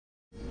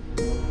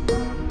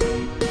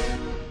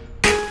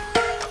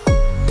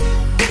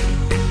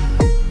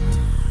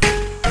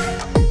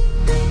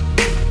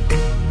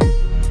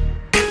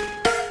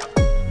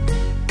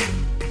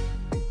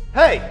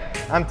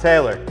I'm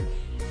Taylor.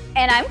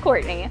 And I'm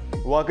Courtney.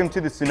 Welcome to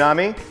the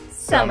Tsunami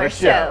Summer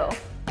Show.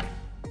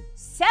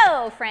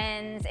 So,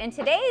 friends, in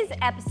today's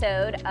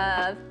episode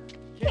of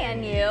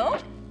Can You,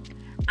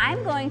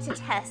 I'm going to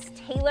test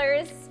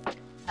Taylor's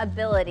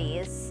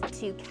abilities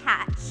to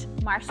catch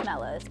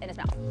marshmallows in his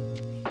mouth.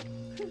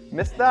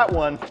 Missed that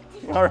one.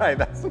 All right,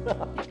 that's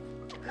enough.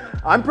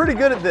 I'm pretty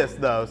good at this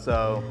though,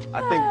 so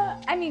I think.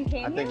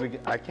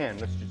 I can.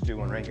 Let's just do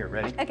one right here.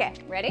 Ready? Okay,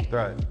 ready?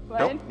 Throw it. One.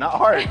 Nope, not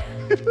hard.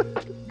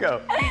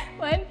 Go.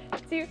 1,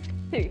 2,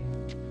 3.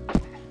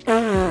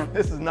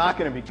 This is not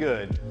going to be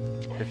good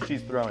if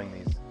she's throwing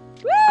these.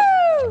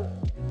 Woo!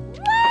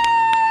 Woo!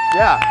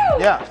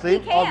 Yeah.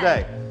 See, all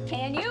day.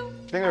 Can you?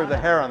 I think there was a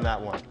hair on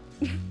that one.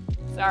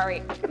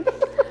 Sorry.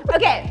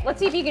 Okay, let's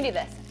see if you can do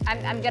this.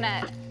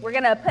 We're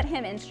gonna put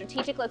him in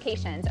strategic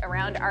locations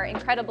around our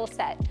incredible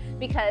set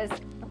because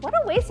what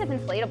a waste of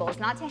inflatables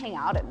not to hang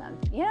out in them,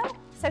 you know?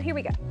 So here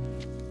we go.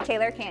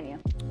 Taylor, can you?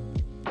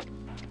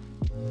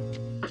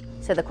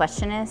 So the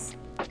question is,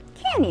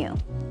 can you?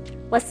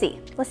 Let's see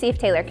if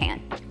Taylor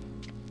can.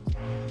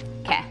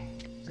 Okay.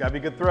 It's gotta be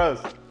good throws.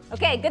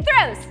 Okay, good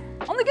throws.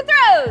 Only good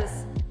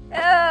throws.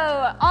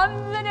 Oh,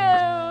 on the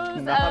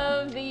nose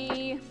of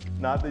the...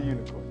 Not the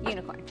unicorn.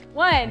 Unicorn.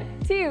 1,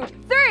 2,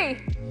 3.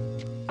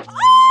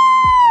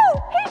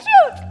 Oh! He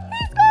shoots!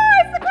 He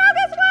scores! The crowd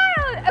goes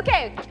wild!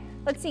 Okay,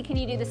 let's see. Can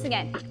you do this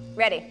again?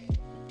 Ready?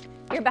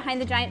 You're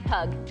behind the giant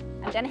pug.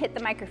 I'm gonna hit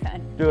the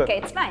microphone. Do it. Okay,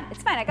 it's fine.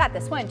 It's fine. I got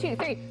this. 1, 2,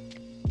 3.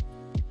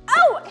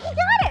 Oh! He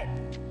got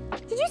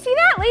it! Did you see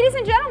that, ladies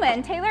and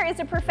gentlemen? Taylor is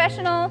a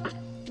professional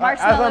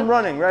marshmallow. As I'm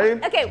running, ready?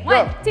 Okay,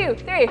 1, 2,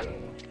 3.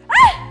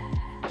 Ah!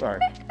 Sorry.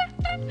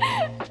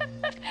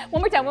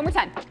 One more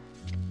time.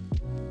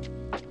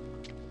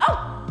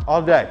 Oh!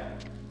 All day.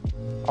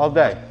 All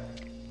day.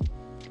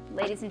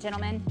 Ladies and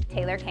gentlemen,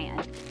 Taylor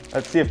can.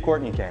 Let's see if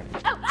Courtney can.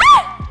 Oh,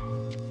 ah!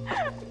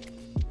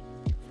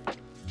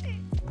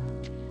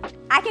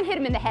 I can hit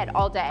him in the head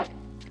all day.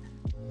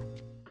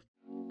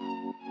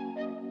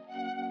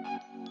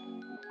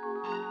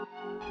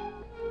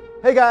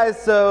 Hey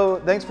guys, so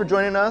thanks for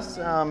joining us.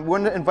 We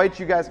wanted to invite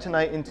you guys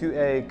tonight into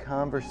a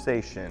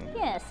conversation.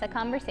 Yes, a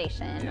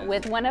conversation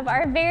with one of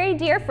our very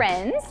dear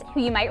friends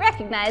who you might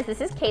recognize.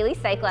 This is Kalee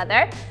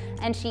Stikeleather,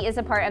 and she is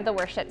a part of the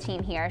worship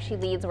team here. She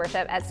leads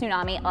worship at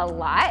Tsunami a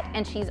lot,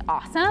 and she's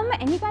awesome,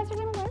 and you guys are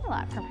gonna learn a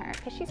lot from her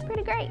because she's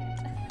pretty great.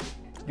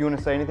 Do you want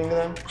to say anything to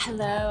them?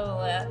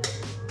 Hello.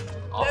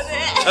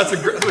 Awesome. That's a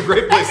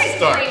great place to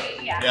start.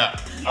 Yeah.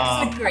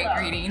 That's a great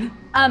greeting.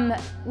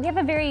 We have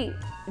a very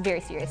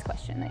serious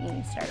question that you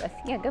need to start with.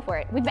 Yeah, go for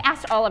it. We've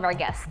asked all of our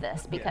guests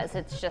this because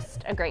it's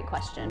just a great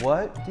question.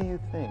 What do you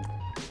think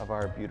of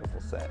our beautiful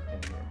set in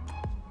here?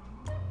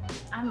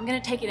 I'm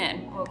gonna take it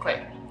in real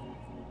quick.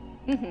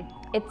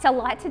 It's a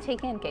lot to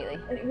take in, Kalee.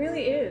 It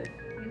really is.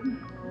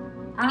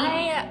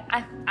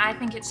 I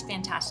think it's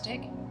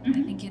fantastic. I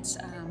think it's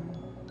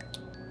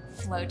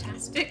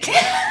floatastic.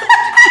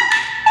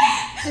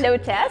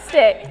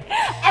 Floatastic.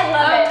 I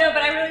love it. No,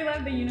 but I really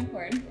love the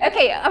unicorn.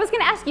 Okay, I was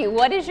gonna ask you,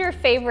 what is your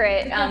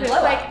favorite It's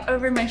like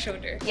over my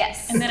shoulder.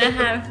 Yes. And then I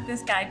have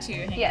this guy too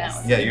hanging out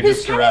with me. Yeah, you're He's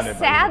just kind surrounded of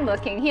by sad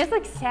looking. He has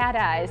like sad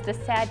eyes, the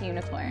sad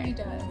unicorn. He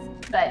does.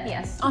 But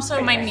yes.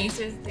 Also, my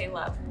nieces, they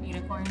love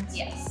unicorns.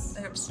 Yes.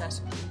 They're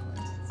obsessed with unicorns.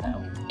 So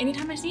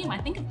anytime I see them, I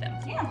think of them.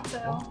 Yeah.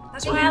 So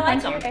that's So why I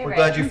like unicorns are your them. favorite. We're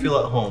glad you feel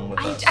at home with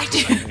us. I do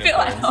feel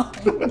at home.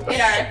 In our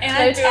And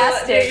I feel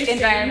floatastic very safe.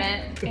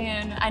 environment.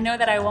 And I know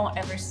that I won't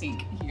ever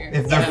sink here.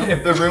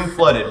 If the room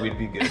flooded, we'd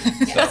be good.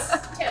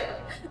 Yes.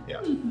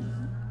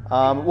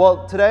 Yeah.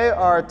 Well, today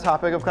our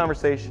topic of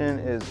conversation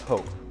is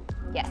hope.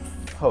 Yes.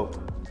 Hope.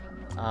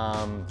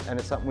 And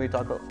it's something we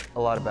talk a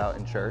lot about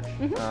in church.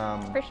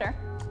 For sure.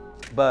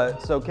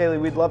 But so Kalee,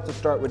 we'd love to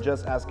start with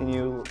just asking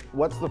you,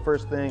 what's the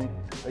first thing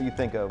that you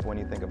think of when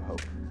you think of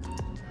hope?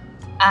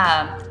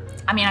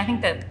 I mean, I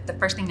think that the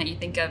first thing that you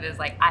think of is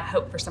like, I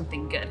hope for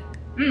something good.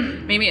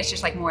 Maybe it's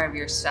just like more of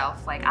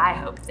yourself. Like, I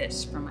hope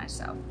this for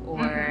myself.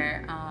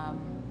 Or, I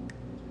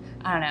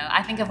don't know.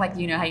 I think of like,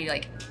 you know how you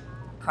like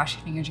cross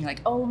your fingers and you're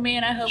like, oh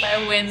man, I hope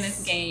I win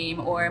this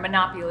game, or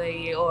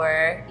Monopoly,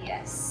 or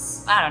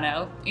I don't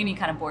know, any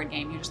kind of board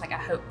game. You're just like,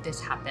 I hope this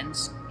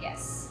happens.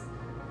 Yes.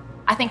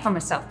 I think from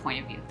a self point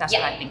of view, that's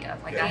what I think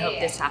of. Like, I hope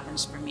this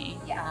happens for me.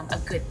 Yeah. A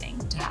good thing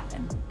to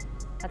happen.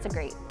 That's a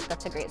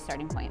great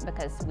starting point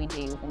because when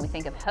we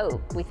think of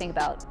hope, we think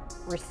about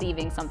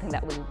receiving something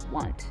that we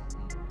want,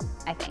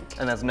 I think.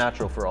 And that's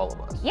natural for all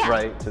of us, Yeah.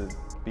 right? To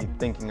be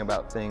thinking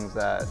about things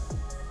that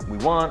we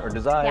want or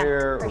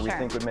desire for or we sure.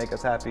 think would make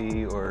us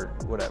happy or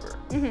whatever.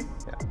 Yeah.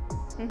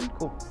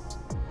 Cool.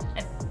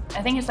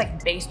 I think it's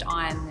like based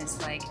on this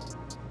like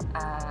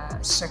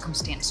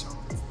circumstantial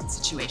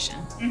situation.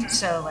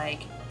 So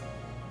like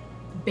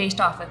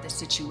based off of the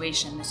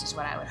situation, this is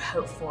what I would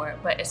hope for,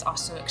 but it's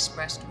also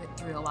expressed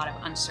through a lot of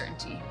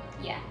uncertainty.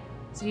 Yeah.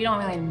 So you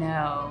don't really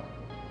know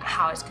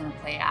how it's going to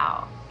play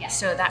out. Yeah.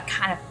 So that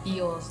kind of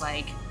feels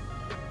like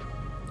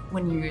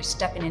when you're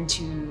stepping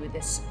into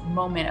this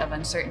moment of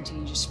uncertainty,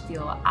 you just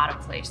feel out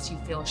of place. You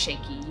feel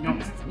shaky.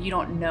 You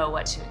don't know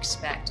what to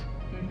expect.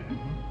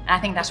 And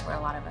I think that's where a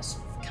lot of us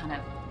kind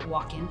of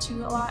walk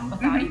into a lot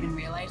without even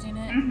realizing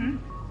it.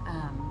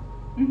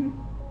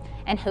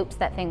 And hope's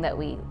that thing that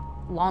we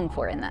long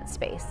for in that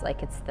space.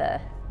 Like it's the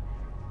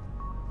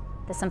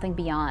something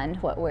beyond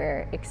what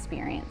we're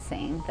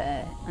experiencing,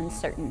 the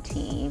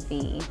uncertainty,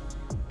 the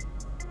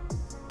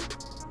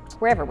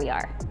wherever we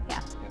are.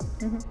 Yeah.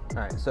 All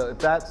right, so if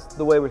that's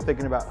the way we're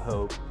thinking about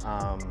hope,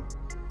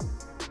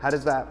 how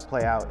does that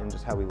play out in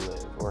just how we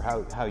live, or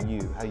how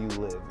you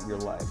live your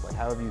life? Like,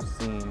 how have you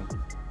seen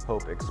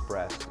hope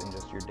expressed in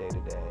just your day to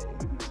day?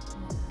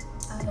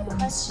 Good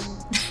question.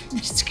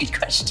 That's a good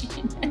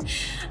question.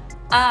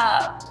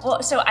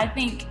 Well, so I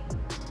think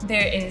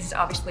there is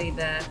obviously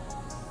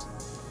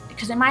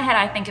because in my head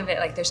I think of it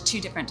like there's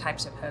two different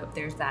types of hope.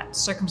 There's that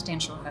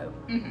circumstantial hope,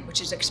 which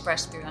is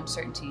expressed through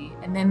uncertainty,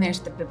 and then there's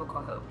the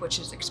biblical hope, which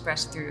is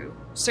expressed through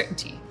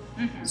certainty.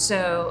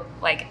 So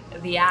like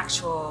the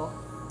actual,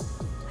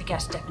 I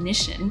guess,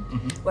 definition,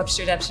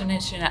 Webster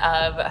definition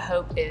of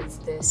hope is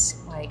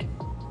this like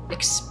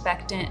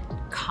expectant,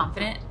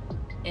 confident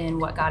in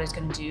what God is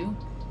going to do,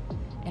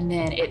 and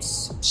then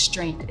its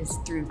strength is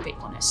through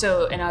faithfulness.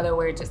 So in other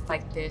words, it's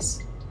like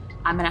this,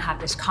 I'm going to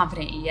have this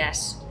confident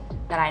yes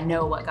that I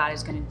know what God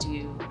is going to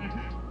do,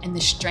 and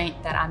the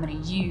strength that I'm going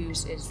to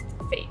use is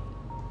faith.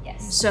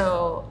 Yes.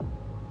 So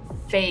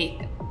faith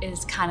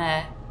is kind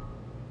of,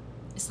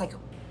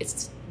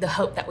 it's the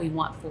hope that we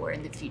want for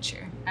in the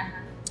future.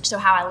 So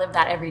how I live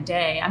that every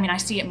day, I mean, I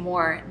see it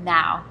more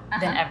now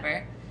than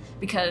ever,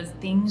 because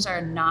things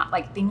are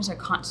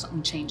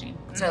constantly changing.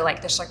 So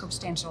like the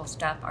circumstantial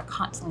stuff are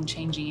constantly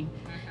changing.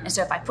 And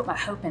so if I put my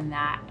hope in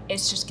that,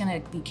 it's just gonna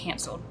be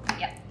canceled.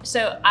 Yeah.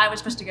 So I was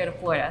supposed to go to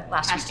Florida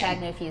last week.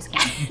 Hashtag no fuse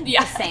camp.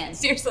 Yeah, Just saying.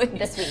 seriously.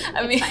 This week,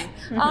 I mean, fine.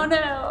 oh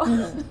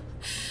no.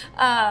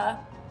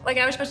 Like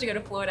I was supposed to go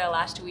to Florida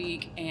last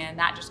week, and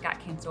that just got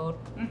canceled.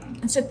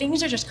 And so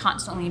things are just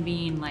constantly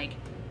being like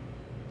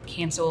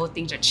canceled.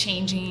 Things are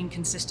changing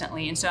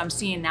consistently, and so I'm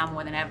seeing now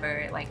more than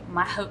ever, like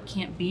my hope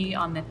can't be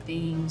on the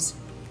things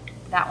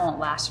that won't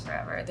last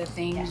forever, the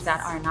things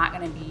that are not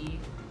going to be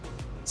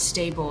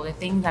stable, the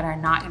things that are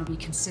not going to be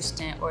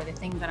consistent, or the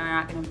things that are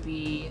not going to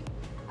be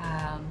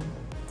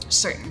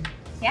certain.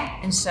 Yeah.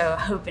 And so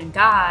hope in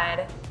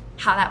God,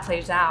 how that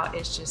plays out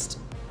is just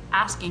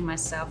asking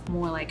myself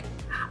more like,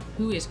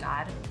 who is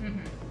God?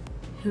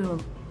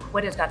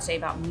 What does God say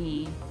about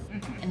me?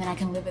 And then I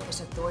can live with this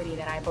authority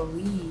that I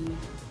believe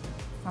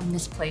from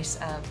this place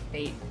of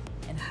faith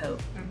and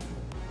hope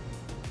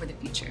for the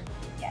future.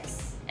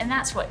 Yes. And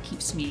that's what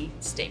keeps me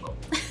stable.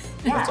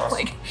 Yeah. That's awesome.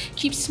 Like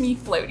keeps me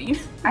floating.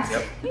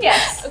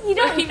 Yes. You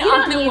don't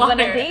need one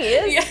of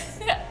these.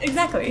 Yeah,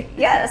 exactly.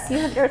 Yes, you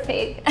have your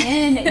faith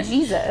in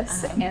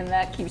Jesus, and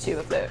that keeps you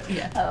afloat.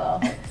 Yeah. Oh,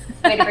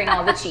 way to bring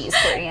all the cheese,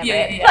 Courtney.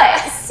 Yeah.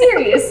 But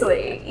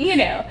seriously,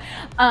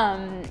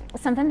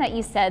 something that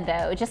you said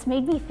though just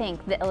made me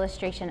think the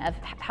illustration of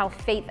how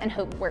faith and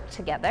hope work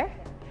together,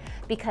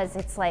 because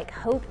it's like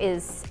hope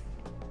is.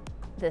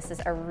 This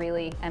is a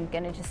really, I'm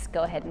gonna just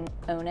go ahead and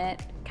own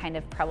it, kind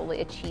of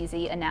probably a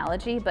cheesy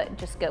analogy, but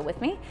just go with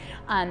me.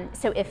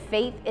 So if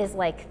faith is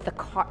like the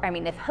car,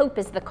 if hope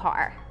is the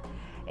car,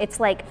 it's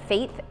like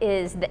faith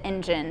is the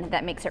engine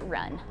that makes it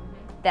run,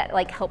 that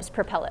like helps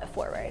propel it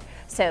forward.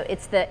 So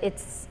it's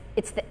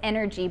the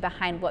energy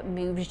behind what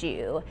moves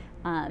you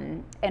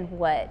and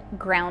what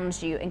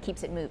grounds you and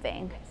keeps it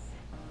moving,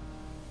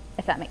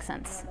 if that makes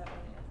sense.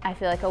 I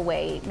feel like a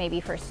way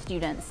maybe for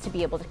students to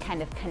be able to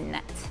kind of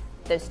connect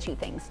those two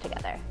things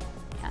together.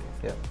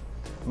 Yeah.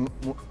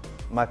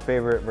 My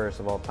favorite verse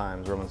of all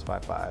time is Romans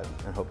 5:5,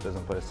 and hope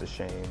doesn't put us to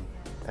shame.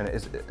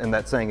 And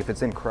that's saying if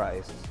it's in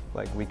Christ,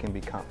 like we can be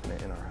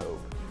confident in our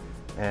hope.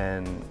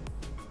 And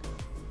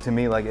to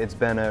me, like it's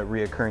been a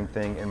reoccurring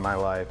thing in my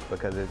life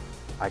because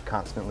I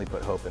constantly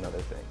put hope in other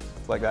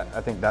things. Like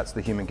I think that's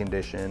the human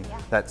condition,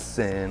 that's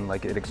sin,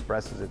 like it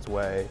expresses its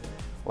way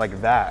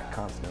like that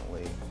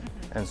constantly.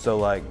 And so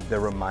like the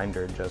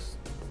reminder, just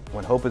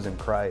when hope is in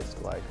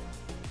Christ, like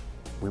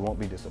we won't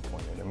be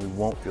disappointed, and we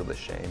won't feel the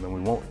shame, and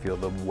we won't feel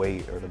the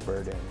weight or the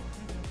burden.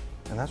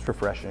 And that's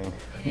refreshing,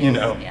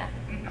 Yeah.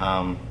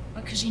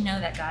 Because you know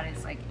that God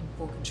is like in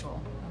full control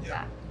of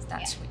that.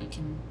 That's what you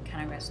can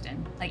kind of rest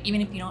in. Like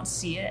even if you don't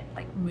see it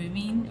like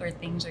moving or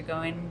things are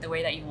going the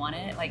way that you want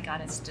it, like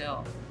God is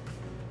still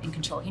in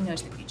control. He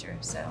knows the future.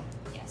 So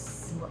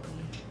yes. And what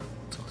we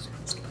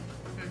it's good.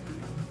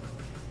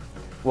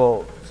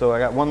 Well, so I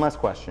got one last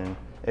question.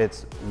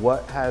 It's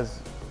what has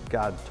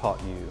God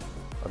taught you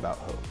about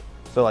hope?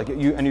 So like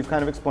you've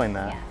kind of explained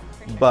that,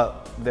 sure.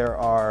 But there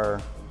are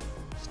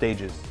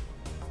stages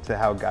to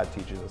how God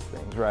teaches us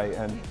things, right?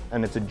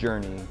 And it's a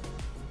journey,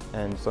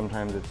 and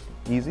sometimes it's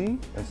easy,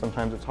 and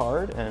sometimes it's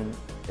hard, and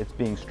it's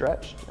being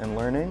stretched and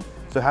learning.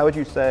 So how would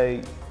you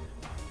say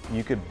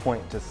you could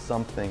point to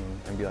something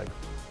and be like,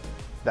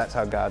 that's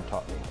how God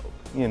taught me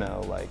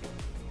hope? Like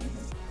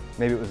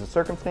maybe it was a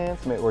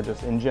circumstance, or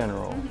just in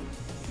general.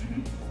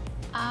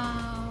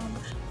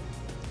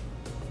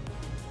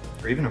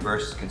 Or even a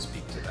verse can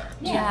speak to that.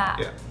 Yeah.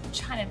 I'm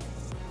trying to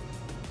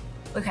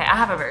Okay, I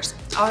have a verse.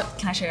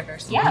 Can I share a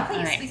verse? Yeah, please,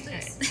 All right.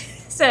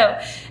 please. So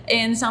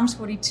in Psalms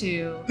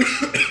 42,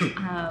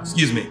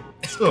 Excuse me.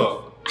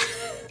 Oh,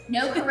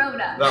 No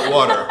corona. that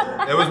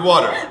water. It was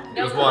water. It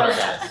No was water.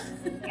 corona.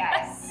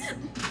 Guys.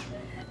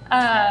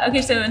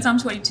 okay, so in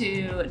Psalms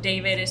 42,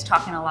 David is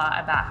talking a lot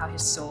about how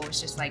his soul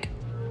is just like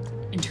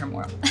in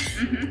turmoil.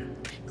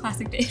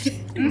 Classic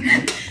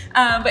David.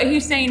 But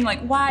he's saying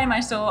like, why, my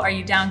soul, are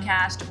you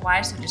downcast?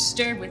 Why so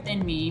disturbed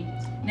within me?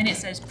 And then it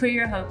says, put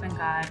your hope in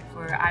God,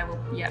 for I will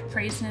yet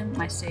praise him,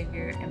 my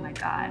Savior and my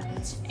God.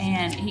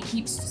 And he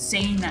keeps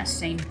saying that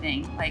same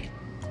thing. Like,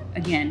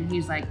 again,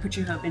 he's like, put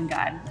your hope in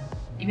God.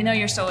 Even though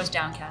your soul is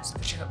downcast,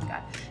 put your hope in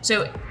God.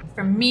 So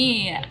for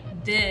me,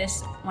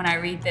 when I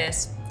read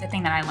this, the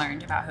thing that I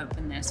learned about hope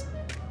in this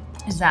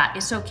is that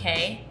it's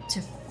okay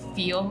to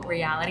feel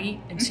reality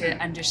and to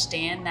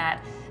understand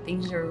that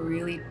things are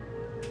really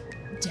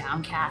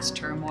downcast,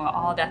 turmoil,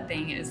 all that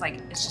thing is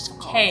like, it's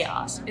just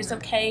chaos. It's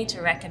okay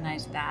to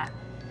recognize that.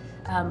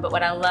 But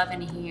what I love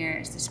in here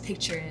is this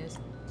picture is,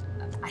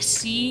 I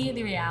see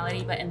the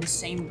reality, but in the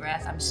same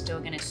breath, I'm still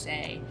gonna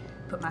say,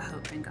 put my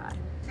hope in God.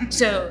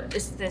 So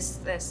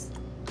this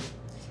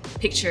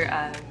picture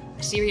of,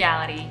 I see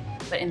reality,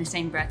 but in the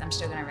same breath, I'm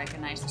still gonna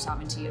recognize the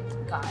sovereignty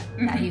of God,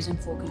 that he's in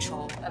full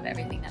control of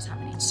everything that's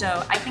happening.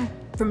 So I think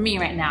for me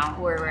right now,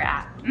 where we're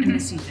at in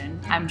this season,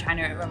 I'm trying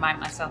to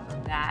remind myself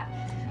of that.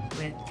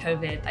 With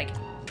COVID, like,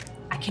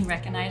 I can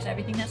recognize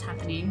everything that's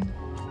happening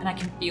and I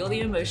can feel the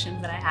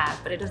emotions that I have,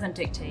 but it doesn't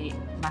dictate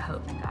my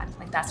hope in God.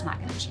 Like, that's not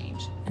gonna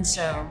change. And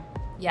so,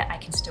 yeah, I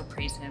can still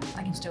praise him,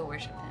 I can still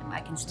worship him, I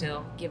can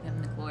still give him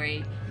the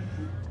glory.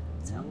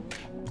 So.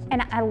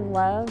 And I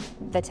love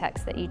the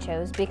text that you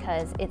chose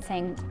because it's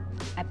saying,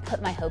 I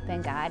put my hope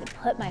in God,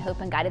 put my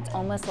hope in God. It's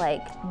almost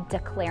like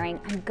declaring,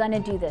 I'm gonna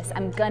do this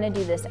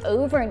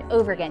over and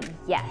over again,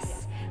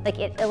 yes. Like,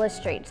 it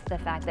illustrates the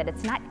fact that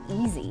it's not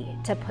easy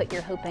to put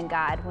your hope in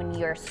God when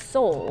your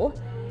soul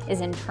is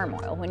in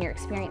turmoil, when you're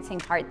experiencing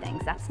hard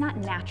things. That's not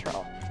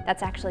natural.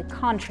 That's actually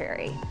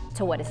contrary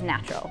to what is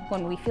natural.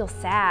 When we feel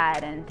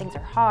sad and things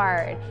are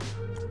hard,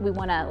 we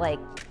wanna like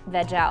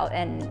veg out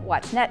and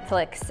watch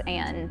Netflix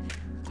and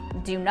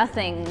do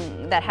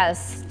nothing that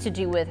has to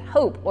do with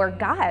hope or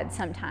God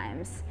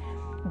sometimes.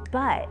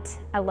 But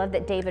I love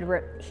that David,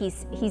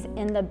 he's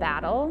in the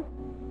battle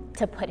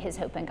to put his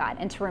hope in God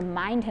and to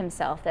remind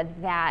himself that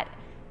that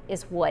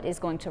is what is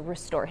going to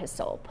restore his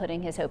soul,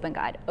 putting his hope in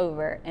God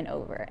over and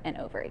over and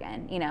over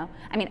again, you know?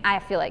 I mean, I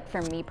feel like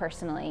for me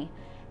personally,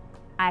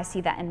 I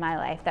see that in my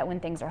life, that when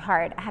things are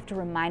hard, I have to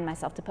remind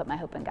myself to put my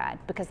hope in God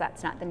because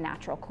that's not the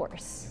natural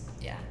course.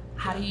 Yeah.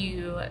 How do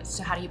you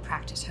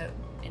practice hope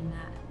in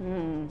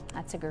that?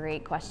 That's a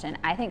great question.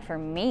 I think for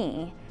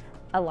me,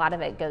 a lot of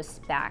it goes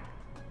back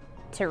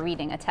to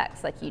reading a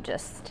text like you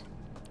just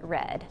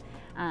read.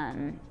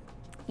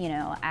 You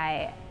know,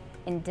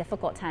 in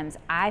difficult times,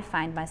 I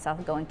find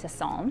myself going to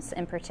Psalms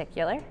in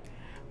particular,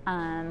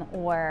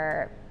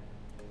 or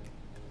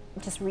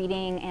just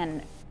reading,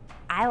 and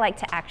I like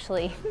to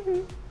actually,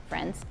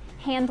 friends,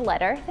 hand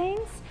letter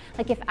things.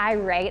 Like if I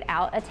write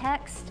out a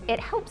text, it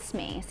helps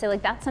me. So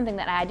like that's something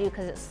that I do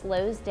because it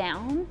slows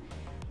down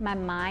my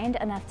mind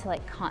enough to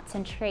like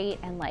concentrate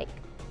and like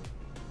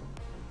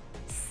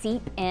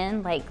seep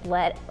in, like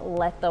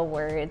let the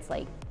words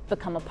like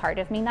become a part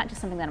of me, not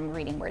just something that I'm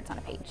reading words on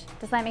a page.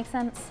 Does that make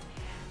sense?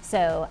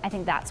 So I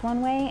think that's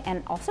one way,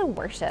 and also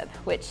worship,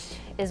 which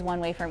is one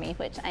way for me,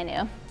 which I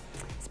know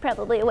is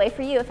probably a way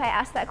for you if I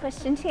ask that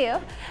question too.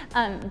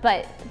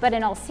 But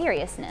in all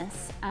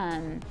seriousness,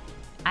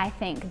 I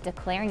think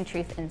declaring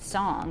truth in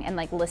song and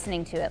like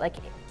listening to it, like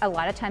a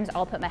lot of times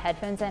I'll put my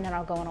headphones in and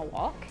I'll go on a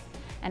walk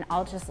and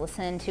I'll just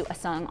listen to a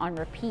song on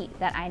repeat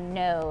that I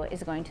know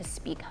is going to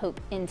speak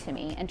hope into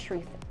me and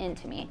truth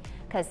into me,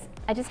 because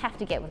I just have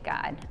to get with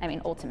God. I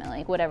mean,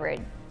 ultimately,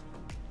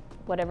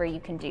 whatever you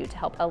can do to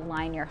help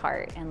align your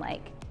heart and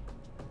like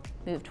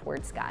move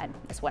towards God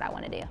is what I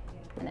want to do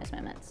in those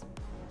moments.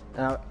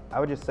 And I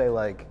would just say,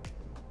 like,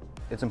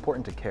 it's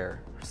important to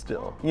care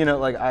still. You know,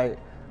 like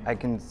I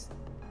can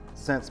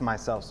sense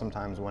myself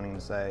sometimes wanting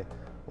to say,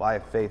 well, I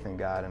have faith in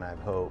God and I have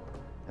hope,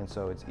 and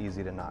so it's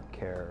easy to not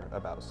care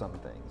about some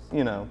things,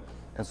 you know?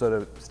 And so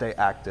to stay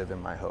active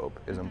in my hope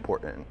is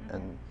important,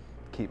 and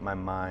keep my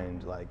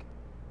mind like,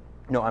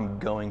 no, I'm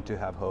going to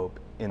have hope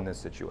in this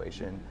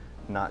situation,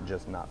 not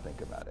just not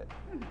think about it,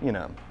 you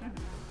know?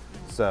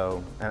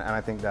 So, and I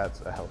think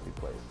that's a healthy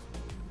place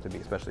to be,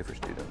 especially for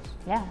students.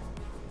 Yeah,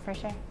 for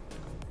sure.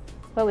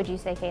 What would you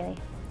say, Kalee?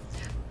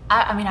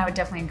 I mean, I would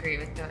definitely agree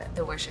with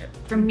the worship.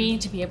 For me,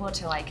 to be able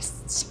to like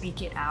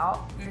speak it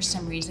out for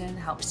some reason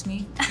helps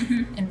me.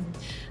 And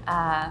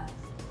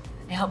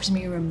it helps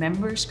me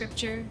remember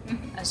scripture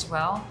as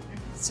well.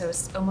 So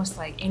it's almost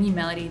like any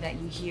melody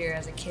that you hear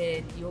as a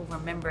kid, you'll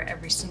remember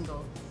every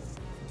single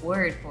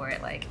word for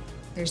it. Like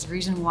there's a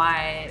reason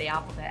why the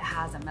alphabet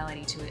has a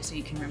melody to it, so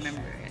you can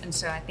remember it. And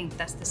so I think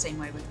that's the same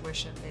way with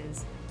worship,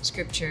 is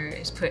scripture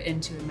is put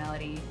into a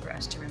melody for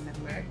us to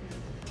remember.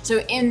 So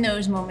in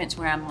those moments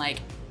where I'm like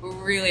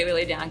really,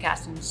 really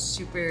downcast and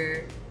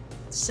super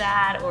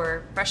sad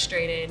or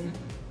frustrated,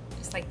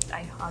 it's like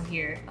I'll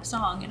hear a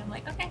song and I'm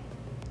like, okay,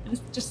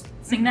 let's just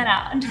sing that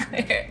out and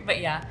declare it. But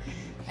yeah,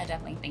 I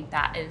definitely think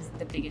that is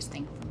the biggest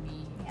thing for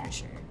me, for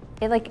sure.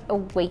 It like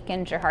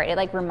awakens your heart. It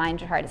like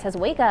reminds your heart. It says,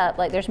 wake up,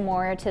 like there's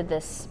more to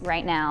this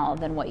right now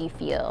than what you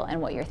feel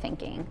and what you're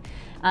thinking.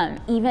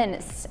 Even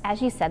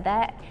as you said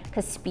that,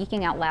 because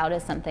speaking out loud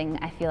is something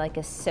I feel like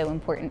is so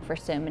important for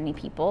so many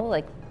people,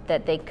 like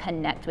that they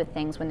connect with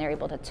things when they're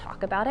able to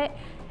talk about it.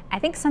 I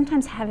think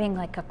sometimes having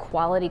like a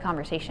quality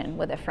conversation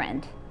with a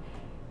friend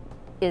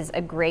is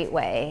a great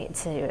way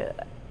to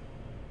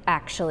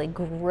actually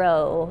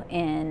grow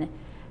in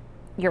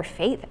your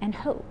faith and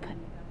hope.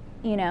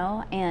 You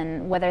know,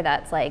 and whether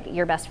that's like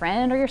your best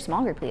friend or your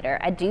small group leader,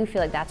 I do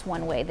feel like that's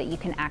one way that you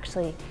can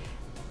actually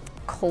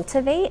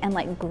cultivate and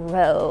like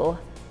grow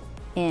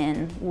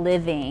in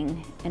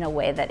living in a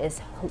way that is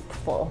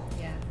hopeful,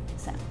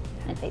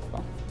 and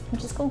faithful,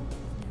 which is cool.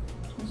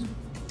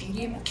 The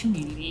beauty of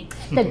community.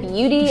 The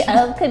beauty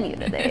of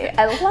community.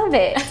 I love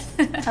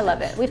it. I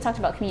love it. We've talked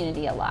about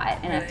community a lot,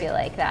 and I feel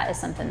like that is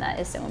something that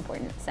is so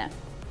important. So,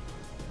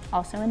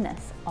 also in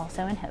this,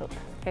 also in hope,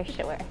 for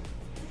sure.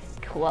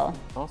 Cool.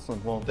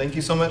 Awesome. Well, Thank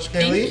you so much,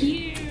 Kalee. Thank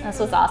you. This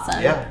was awesome.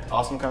 yeah,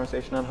 awesome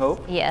conversation on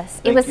hope.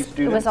 Yes, Thank you, it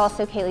students. was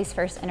also Kalee's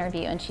first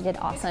interview, and she did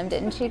awesome,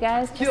 didn't she,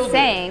 guys? Just Killed it.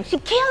 saying, she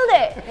killed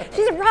it.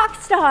 She's a rock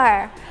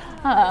star.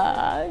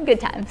 Good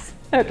times.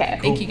 Okay.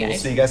 Thank you, We'll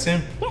guys. see you guys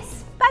soon.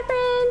 Yes. Bye,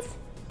 friends.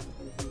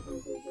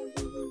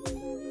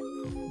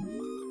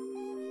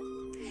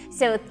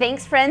 So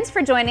thanks, friends,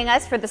 for joining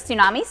us for the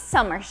Tsunami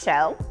Summer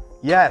Show.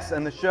 Yes,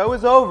 and the show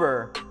is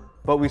over,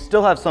 but we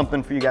still have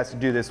something for you guys to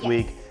do this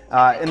week.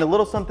 In a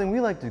little something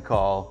we like to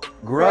call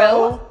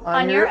Grow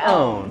on Your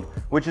Own,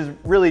 which is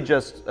really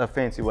just a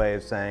fancy way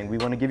of saying we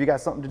want to give you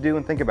guys something to do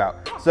and think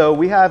about. So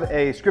we have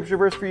a scripture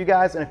verse for you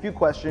guys and a few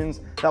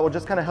questions that will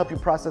just kind of help you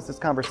process this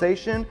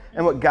conversation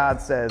and what God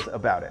says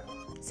about it.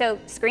 So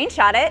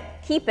screenshot it,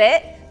 keep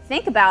it,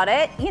 think about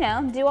it, you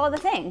know, do all the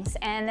things,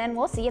 and then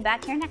we'll see you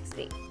back here next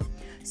week.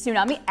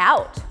 Tsunami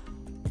out.